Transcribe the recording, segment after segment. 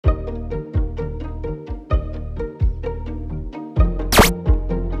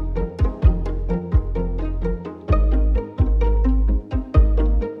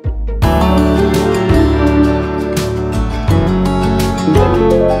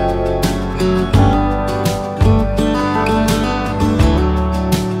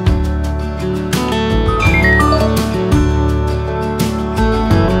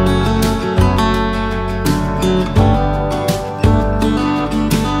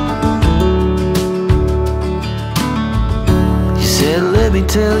me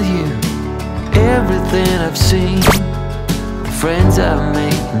tell you everything I've seen, the friends I've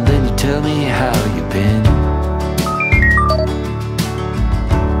made, and then you tell me how you've been.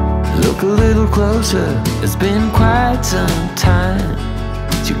 Look a little closer, it's been quite some time.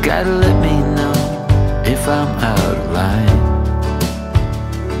 You gotta let me know if I'm out of line.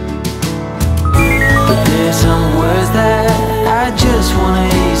 But there's some words that I just wanna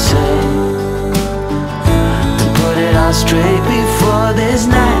hear you say, to put it all straight before this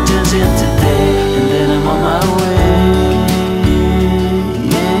night turns into day. And then I'm on my way,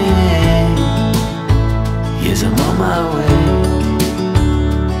 yeah. Yes, I'm on my way.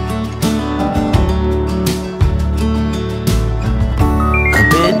 A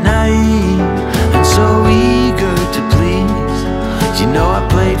bit naive and so eager to please. You know I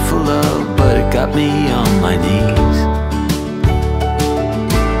played for love, but it got me on my knees.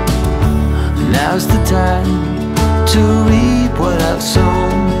 Now's the time to reap what I've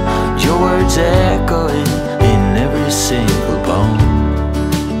sown. Your words echoing in every single bone.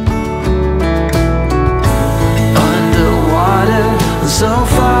 Underwater, so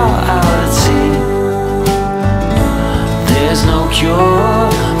far out at sea, there's no cure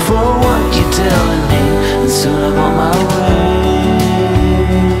for what you're telling me, and soon I'm on my way.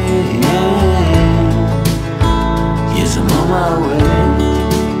 Yes, I'm on my way.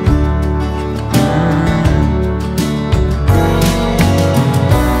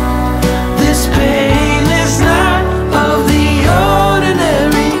 This pain is not of the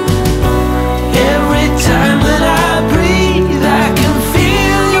ordinary. Every time that I breathe, I can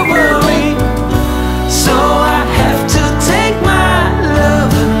feel your worry. So I have to take my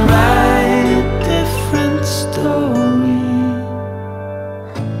love and write a different story.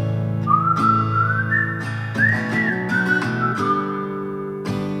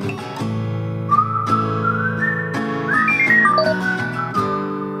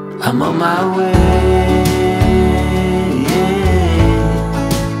 I'm on my way.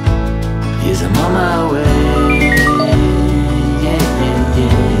 Yes, I'm on my way.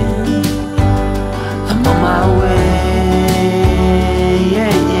 I'm on my way.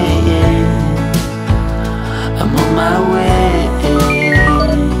 I'm on my way.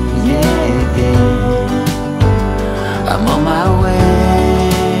 I'm on my way.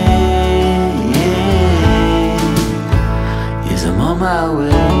 Yes, I'm on my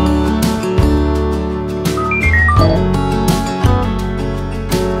way.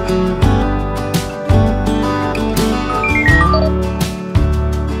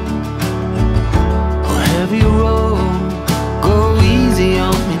 Heavy road, go easy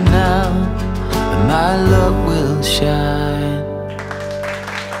on me now, and my love will shine.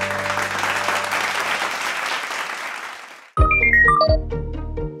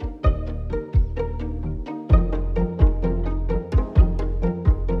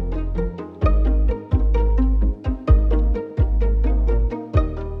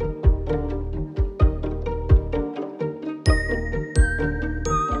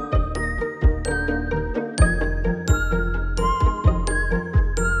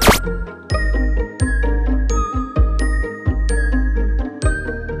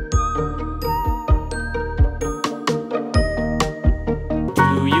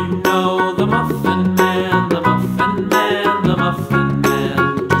 Do you know the muffin